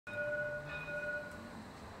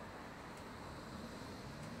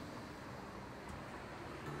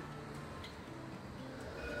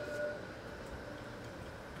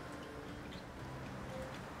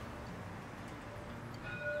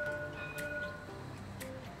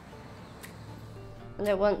I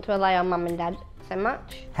don't want to rely on mum and dad so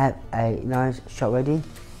much. Have a nice short wedding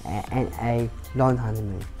and a long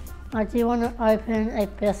honeymoon. I do want to open a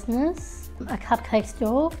business, a cupcake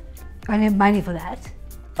store. I need money for that.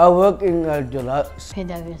 I work in Dulux.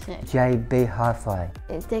 PwC. JB Hi-Fi.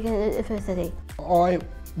 In Deakin University. I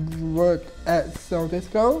work at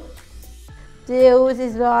Sudexo. Deals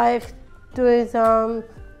is like doing some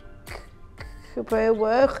career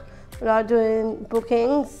work, like doing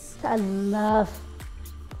bookings. I love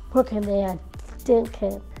working there at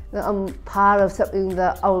Deakin. I'm part of something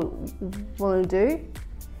that I want to do.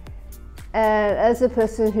 And as a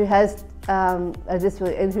person who has a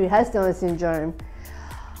disability and who has Down syndrome,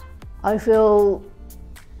 I feel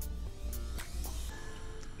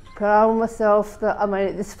proud of myself that I made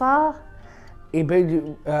it this far.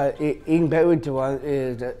 Impact21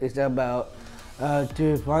 is about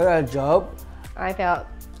to find a job. I felt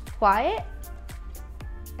quiet,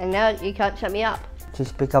 and now you can't shut me up. To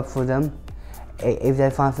speak up for them. If they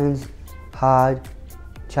find things hard,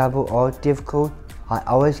 trouble or difficult, I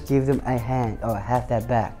always give them a hand or have their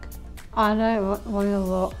back. I don't want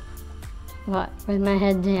to walk with my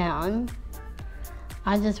head down.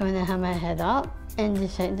 I just want to have my head up and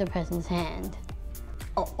just shake the person's hand.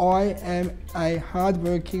 I am a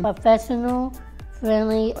hard-working, Professional,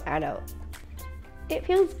 friendly Adult. It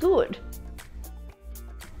feels good.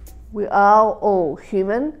 We are all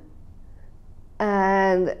human,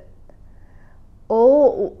 and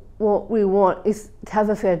all what we want is to have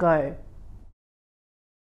a fair go.